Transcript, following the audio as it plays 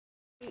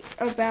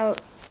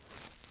about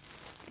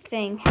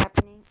thing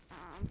happening.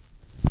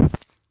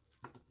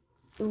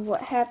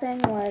 What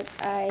happened was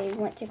I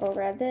went to go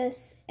grab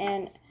this,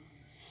 and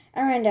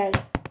I ran out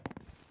of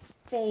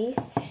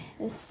space.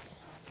 This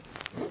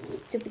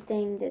stupid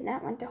thing did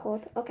not want to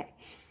hold. Okay.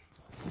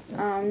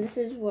 This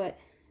is what,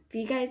 if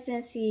you guys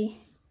didn't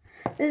see,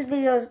 this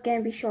video is going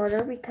to be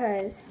shorter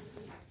because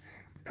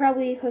I'll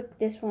probably hook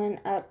this one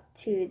up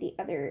to the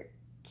other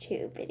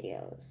two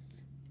videos.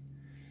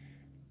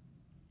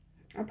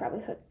 I'll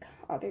probably hook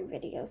all their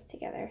videos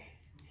together.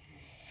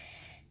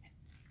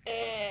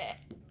 I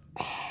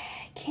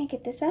can't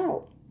get this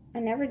out.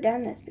 I've never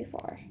done this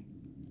before.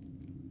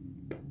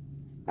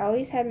 I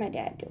always had my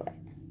dad do it.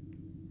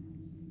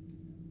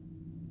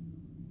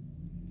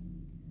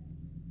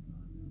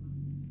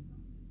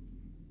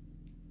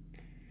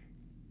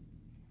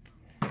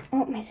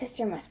 Oh, my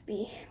sister must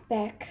be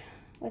back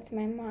with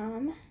my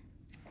mom.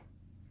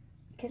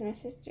 Because my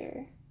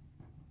sister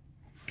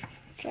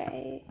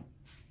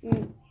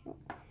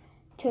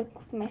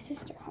took my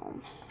sister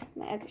home.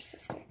 My other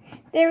sister.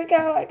 There we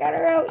go. I got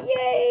her out.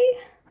 Yay!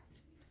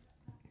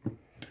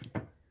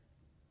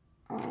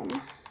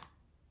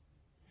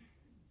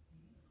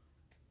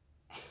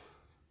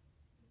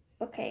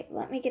 Okay,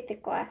 let me get the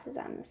glasses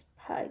on this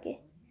pug.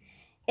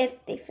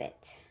 If they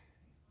fit.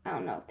 I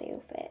don't know if they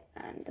will fit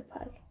on the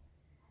pug.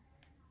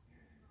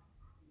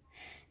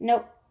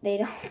 Nope, they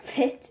don't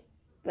fit,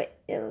 but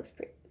it looks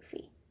pretty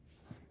goofy.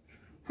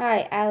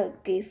 Hi, I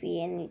look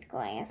goofy in these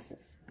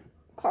glasses.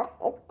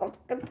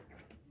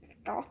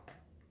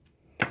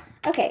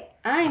 Okay,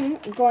 I'm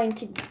going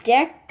to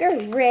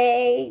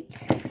decorate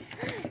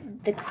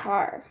the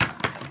car.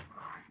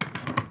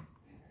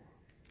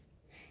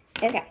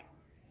 Okay,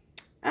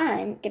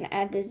 I'm gonna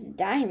add this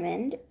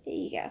diamond.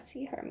 You guys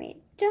see her made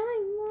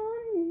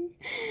diamond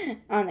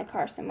on the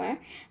car somewhere,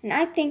 and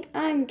I think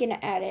I'm gonna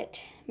add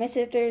it. My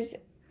sisters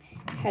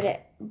had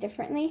it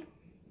differently.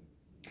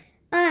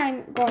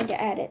 I'm going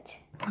to add it.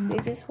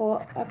 There's this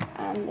hole up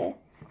on the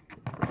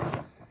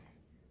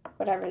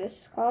whatever this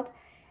is called,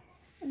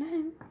 and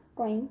I'm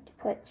going to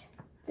put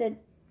the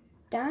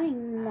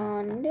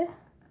diamond,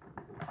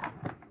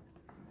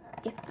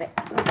 if it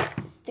wants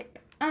to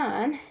stick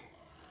on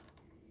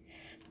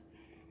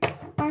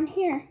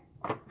here.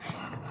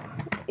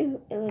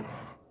 Ooh, it looks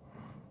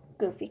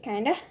goofy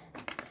kinda.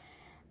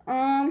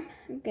 I'm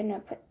gonna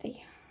put the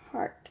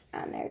heart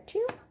on there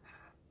too,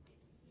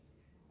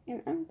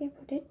 and I'm gonna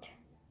put it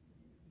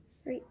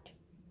right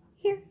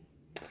here.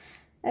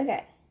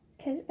 Okay,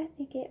 because I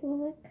think it will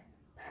look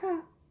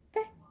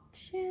perfection.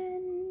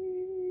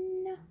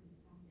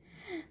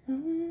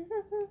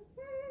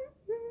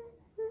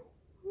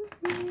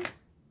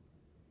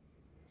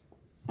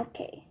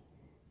 Okay.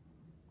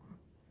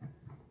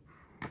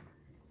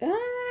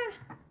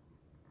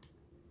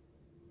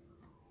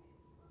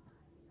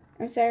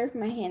 I'm sorry if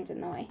my hand's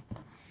in the way.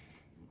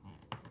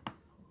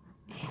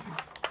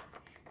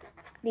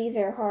 These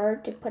are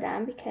hard to put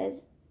on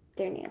because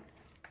they're new.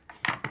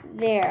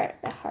 There,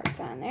 the heart's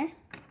on there.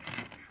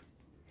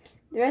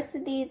 The rest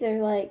of these are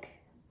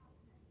like,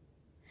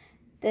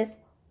 this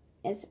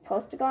is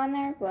supposed to go on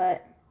there,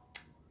 but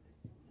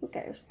who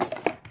cares?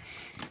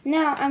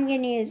 Now I'm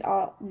going to use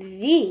all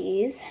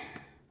these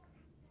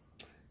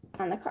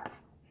on the car.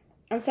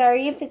 I'm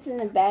sorry if it's in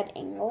a bad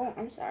angle.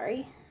 I'm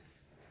sorry.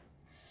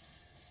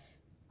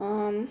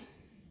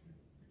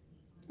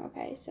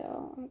 Okay,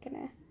 so I'm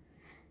gonna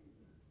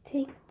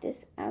take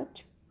this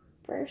out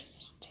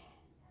first.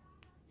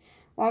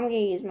 Well, I'm gonna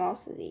use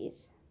most of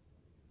these.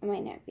 I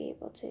might not be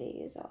able to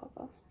use all of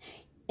them.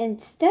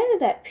 Instead of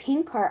that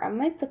pink heart, I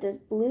might put this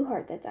blue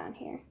heart that's on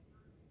here.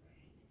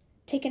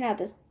 Taking out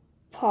this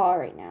paw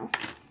right now.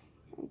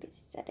 I'm gonna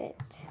set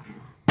it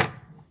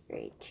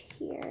right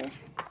here.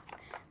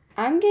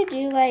 I'm gonna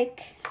do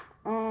like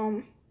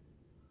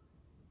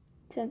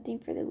something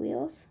for the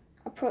wheels.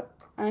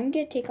 I'm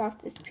gonna take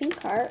off this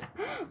pink heart,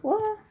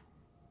 what?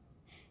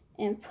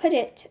 And put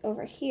it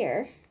over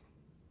here,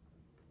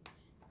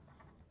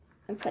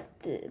 and put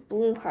the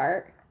blue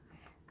heart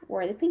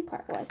where the pink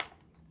heart was.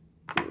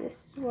 See,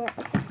 this is where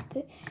I put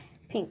the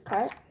pink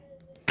heart,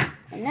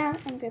 and now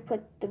I'm gonna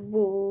put the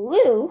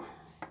blue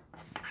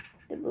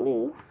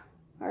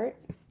heart.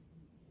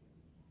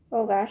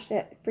 Oh gosh,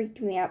 that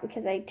freaked me out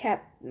because I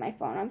tapped my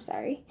phone. I'm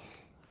sorry.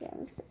 Yeah,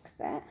 let me fix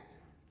that.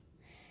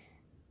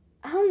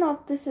 I don't know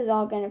if this is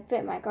all going to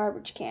fit my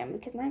garbage can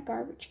because my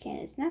garbage can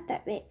is not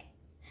that big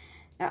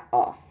at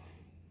all.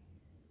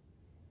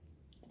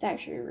 It's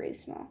actually really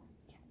small.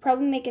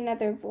 Probably make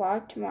another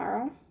vlog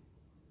tomorrow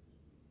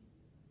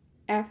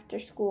after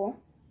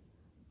school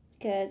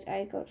because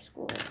I go to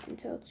school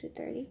until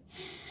 2:30.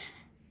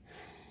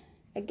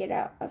 I get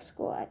out of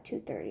school at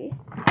 2:30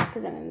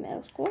 because I'm in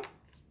middle school.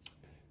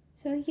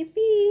 So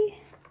yippee!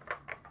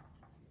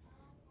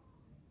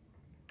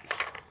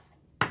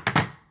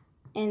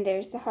 And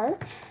there's the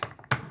heart.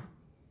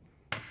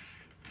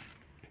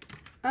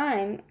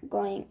 I'm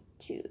going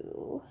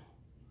to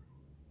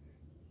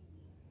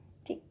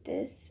take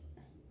this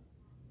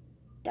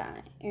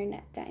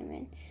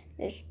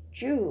this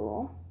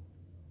jewel,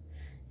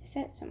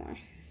 set it somewhere.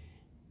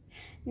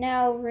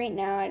 Now, right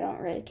now, I don't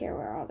really care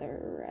where all the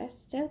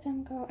rest of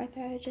them go. I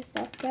thought I just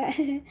lost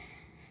that.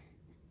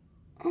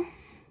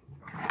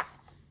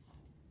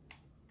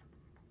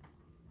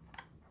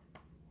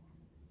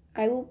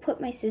 I will put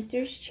my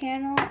sister's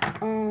channel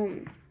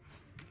in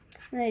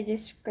the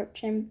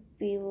description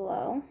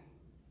below.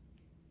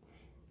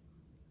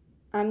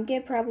 I'm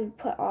gonna probably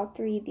put all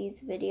 3 of these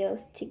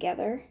videos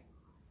together.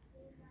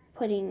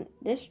 Putting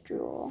this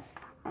jewel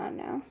on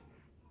now.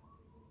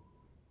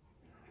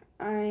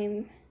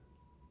 I'm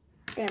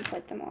gonna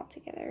put them all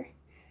together.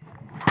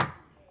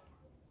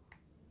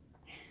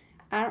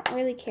 I don't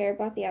really care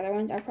about the other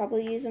ones. I'll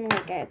probably use them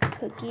like as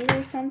cookies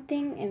or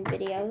something in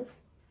videos.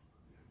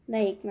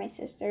 Like my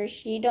sister,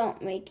 she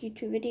don't make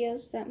YouTube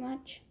videos that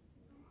much.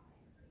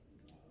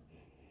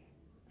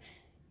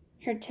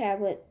 Her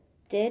tablet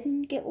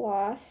did get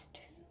lost.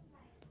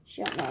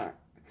 She don't know.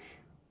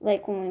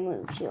 Like when we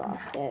moved, she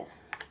lost it.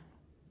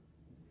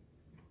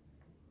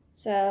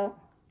 So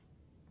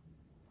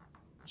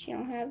she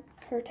don't have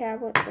her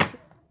tablet, so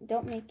she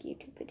don't make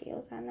YouTube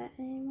videos on that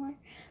anymore.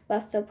 But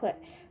I'll still put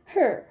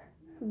her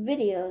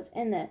videos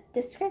in the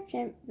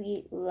description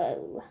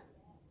below.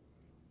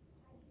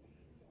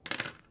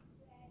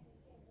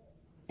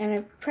 And I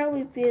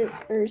probably feel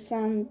or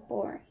sound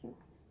boring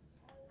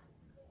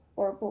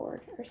or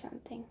bored or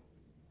something.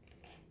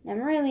 And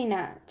I'm really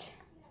not.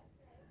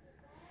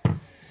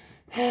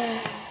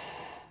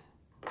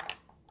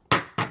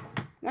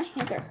 My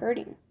hands are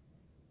hurting.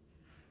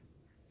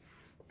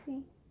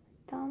 See,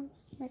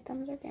 my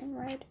thumbs are getting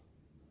red.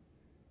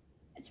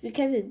 It's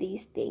because of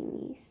these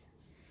thingies.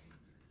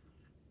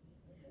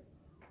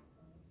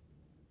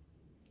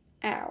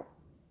 Ow.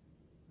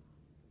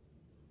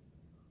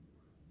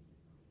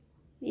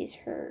 These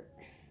hurt.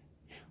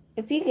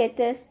 If you get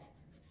this,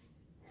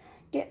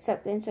 get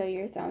something so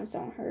your thumbs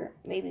don't hurt.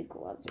 Maybe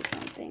gloves or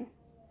something.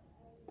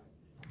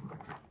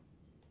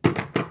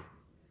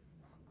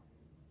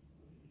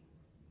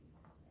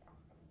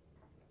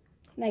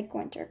 Like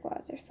winter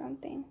gloves or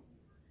something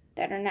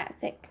that are not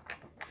thick,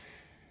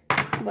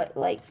 but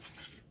like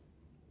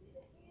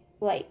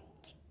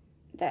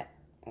that.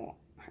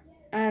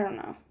 I don't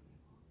know.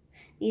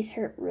 These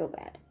hurt real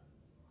bad.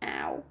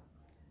 Ow.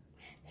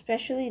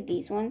 Especially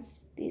these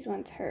ones. These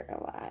ones hurt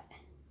a lot.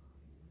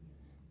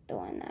 The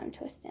one that I'm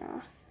twisting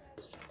off.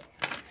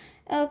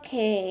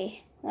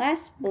 Okay,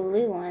 last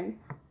blue one,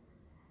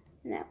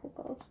 and that will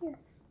go here.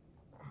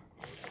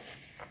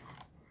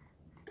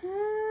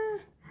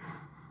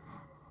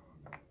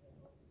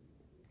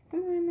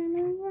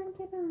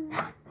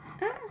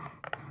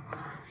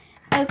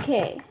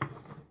 Okay,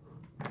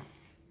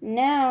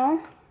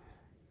 now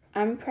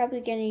I'm probably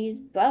gonna use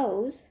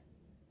bows.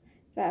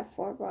 If I have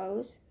 4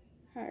 bows,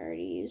 I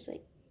already used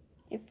like,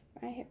 if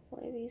I have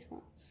 4 of these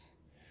ones,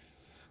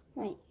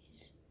 might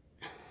use.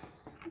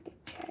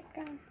 Check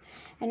on.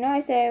 I know I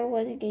said I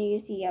wasn't gonna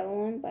use the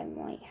yellow one, but I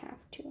might have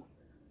to.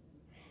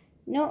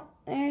 No,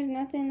 there's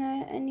nothing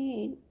that I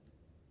need.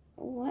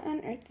 What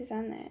on earth is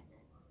on that?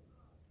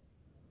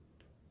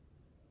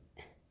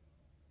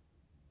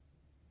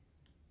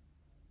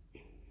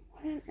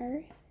 What on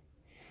earth?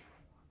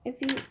 If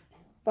you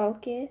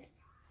focus,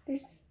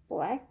 there's this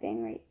black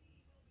thing right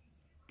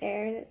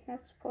there that's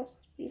not supposed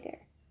to be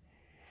there.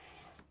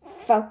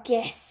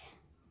 Focus.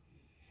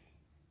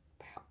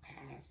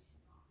 Focus.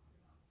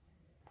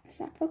 It's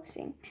not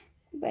focusing,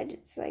 but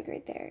it's like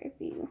right there. If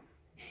you,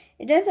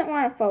 it doesn't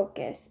want to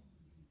focus.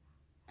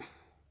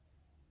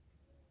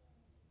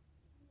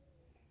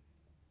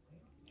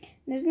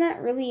 There's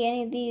not really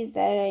any of these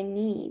that I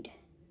need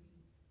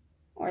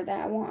or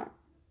that I want.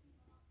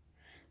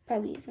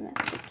 Probably use them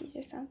as cookies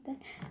or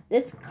something.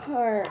 This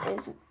car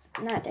is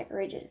not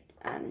decorated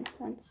on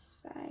one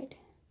side.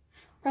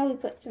 Probably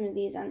put some of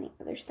these on the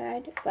other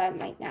side, but I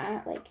might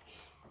not. Like,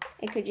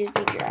 it could just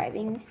be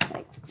driving,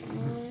 like,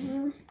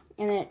 and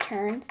then it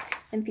turns,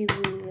 and people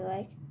will be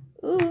like,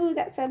 ooh,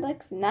 that side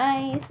looks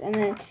nice, and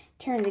then it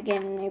turns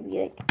again, and they'll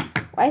be like,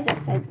 why is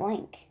that side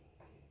blank?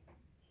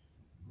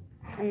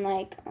 And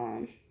like,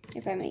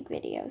 if I make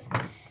videos,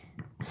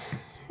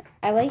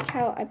 I like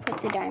how I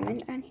put the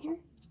diamond on here,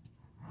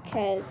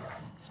 because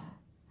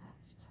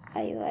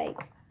I like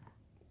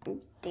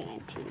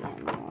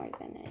DanTDM more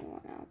than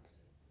anyone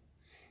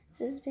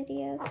else's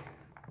videos.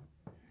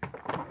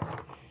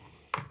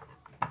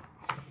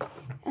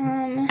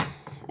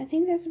 I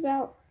think that's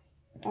about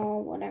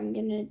all what I'm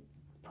gonna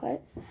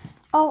put.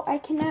 Oh, I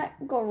cannot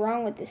go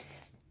wrong with the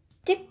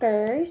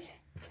stickers.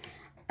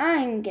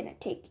 I'm gonna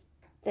take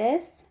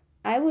this.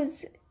 I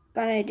was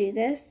gonna do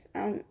this.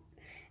 I've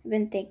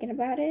been thinking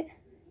about it,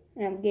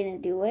 and I'm gonna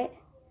do it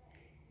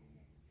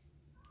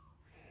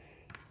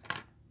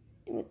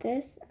with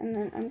this, and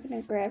then I'm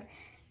gonna grab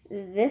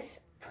this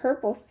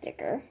purple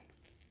sticker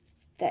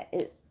that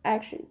is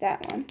actually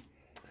that one.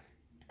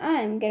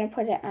 I'm gonna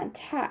put it on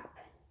top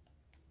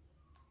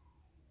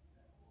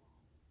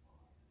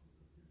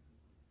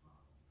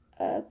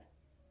of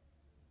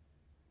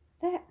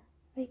that.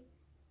 Like,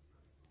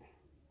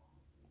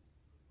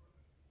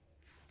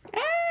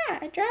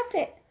 I dropped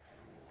it.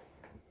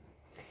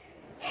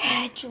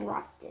 I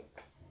dropped it.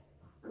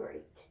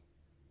 Great.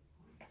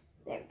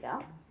 There we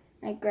go.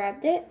 I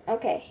grabbed it.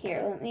 Okay,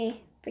 here, let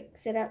me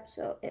fix it up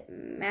so it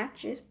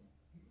matches.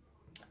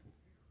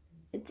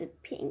 It's a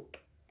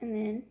pink, and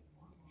then,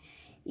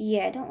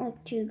 yeah, it don't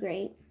look too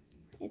great.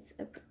 It's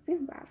a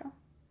perfume bottle.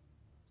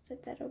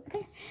 Set that over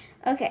there.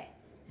 Okay,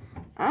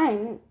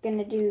 I'm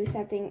gonna do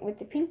something with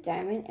the pink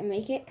diamond and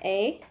make it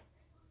a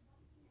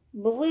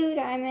blue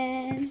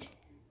diamond.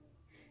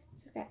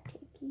 So I gotta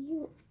take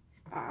you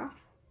off.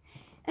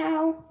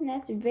 Ow, and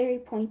that's very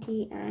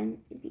pointy on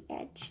the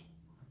edge.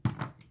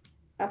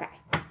 Okay.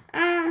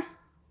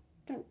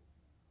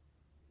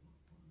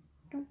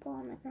 Don't fall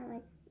on the ground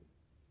like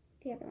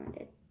the other one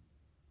did.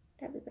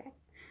 That'd be bad.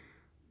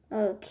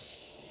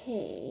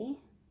 Okay.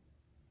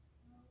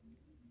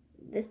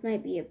 This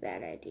might be a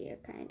bad idea,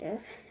 kind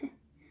of,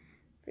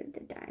 for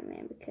the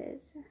diamond, because,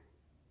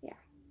 yeah.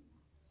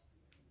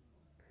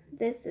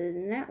 This does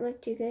not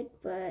look too good,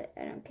 but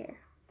I don't care.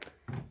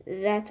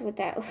 That's what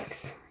that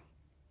looks like.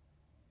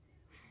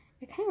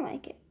 I kind of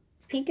like it.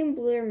 Pink and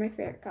blue are my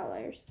favorite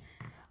colors.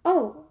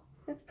 Oh,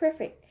 that's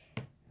perfect.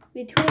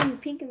 Between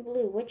pink and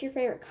blue, what's your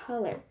favorite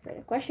color? For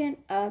the question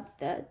of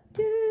the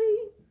day.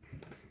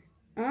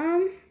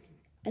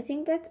 I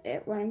think that's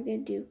it. What I'm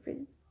going to do for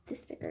the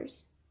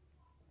stickers.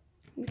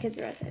 Because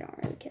the rest I don't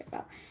really care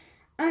about.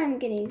 I'm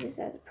going to use this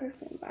as a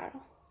perfume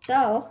bottle.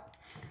 So,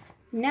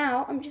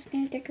 now I'm just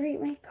going to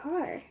decorate my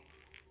car.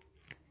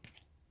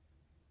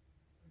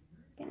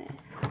 I'm going to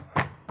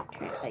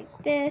turn it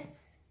like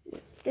this.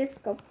 Let this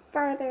go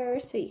farther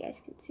so you guys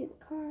can see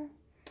the car.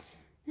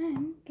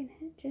 I'm going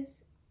to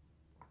just...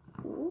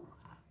 Ooh.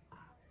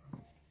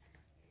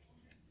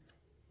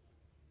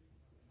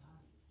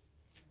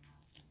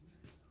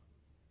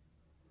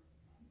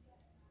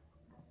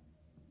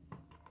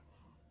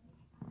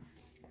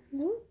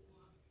 Ooh.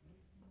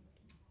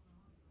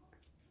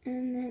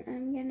 And then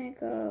I'm gonna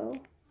go.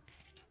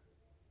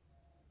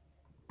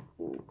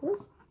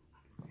 Ooh.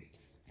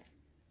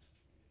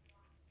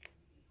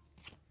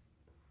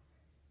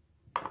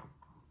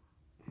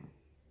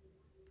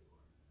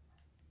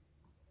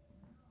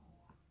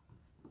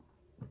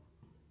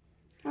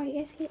 Oh, you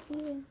guys get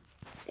even.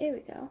 There we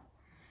go.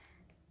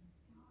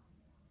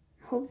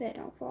 Hope that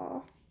don't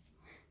fall.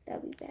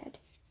 That'll be bad.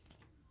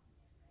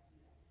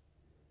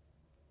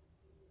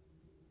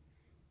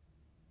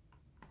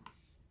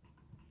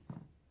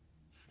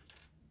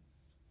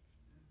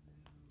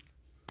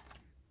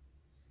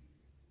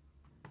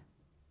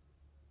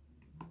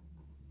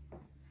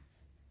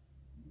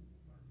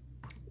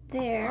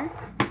 There.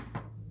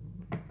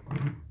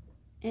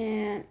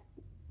 And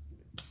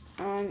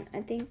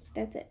I think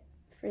that's it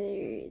for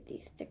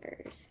these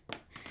stickers.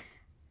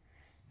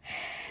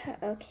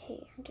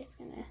 Okay, I'm just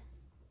gonna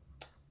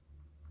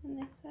on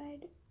this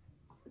side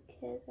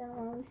because I don't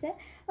want to lose it.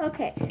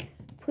 Okay,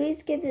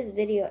 please give this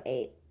video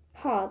a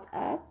pause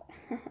up.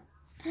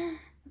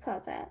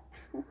 Pause up.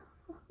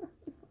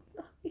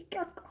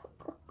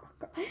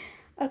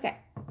 Okay.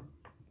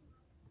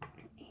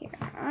 Here,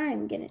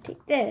 I'm gonna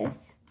take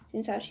this.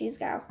 Seems how she's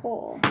got a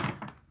hole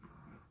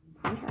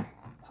in her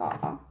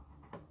paw.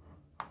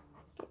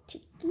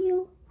 Take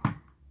you.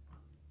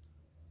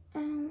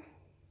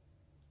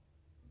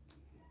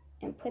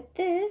 And put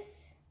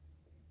this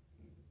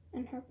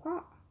in her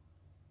paw.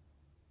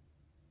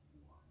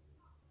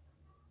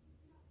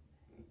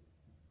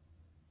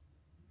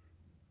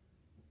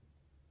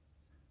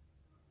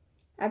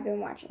 I've been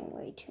watching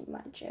way too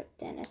much of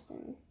Dennis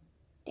and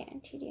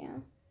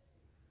DanTDM.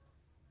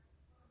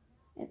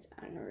 It's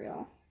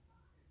unreal.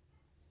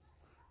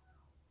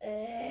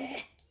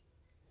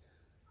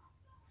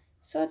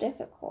 So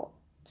difficult.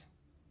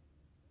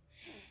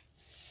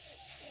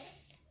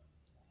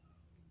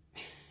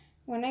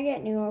 When I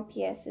get new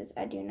LPSs,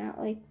 I do not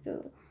like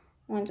the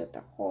ones with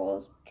the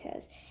holes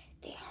because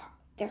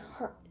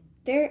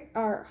they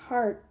are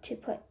hard to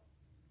put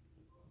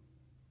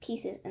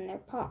pieces in their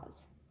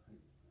paws.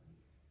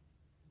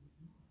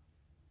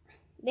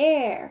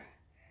 There.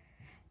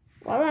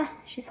 Voila,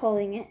 she's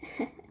holding it.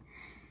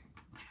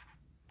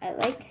 I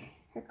like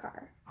her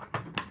car.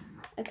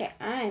 Okay,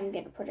 I'm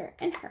gonna put her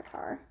in her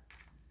car.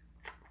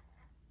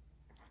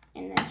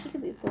 And then she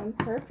could be putting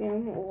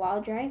perfume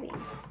while driving.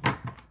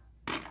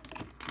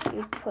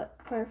 You put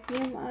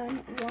perfume on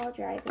while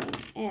driving,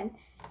 and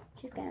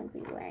she's gonna be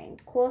wearing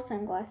cool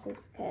sunglasses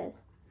because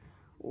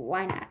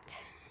why not?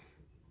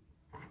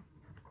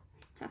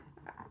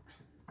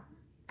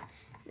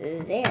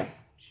 There,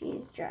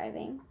 she's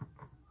driving,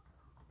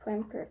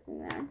 putting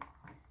perfume on,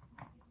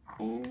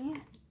 and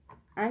yeah,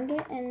 I'm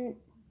getting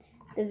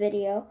the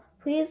video.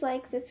 Please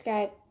like,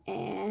 subscribe,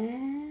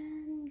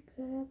 and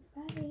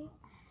goodbye.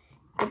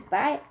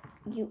 Goodbye,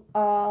 you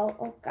all.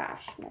 Oh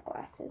gosh, my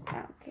glasses, I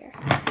don't care.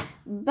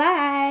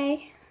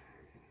 Bye.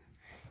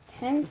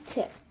 Time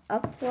to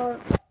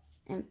upload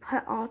and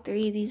put all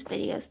 3 of these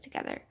videos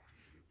together.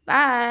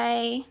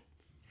 Bye.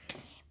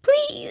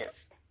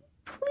 Please.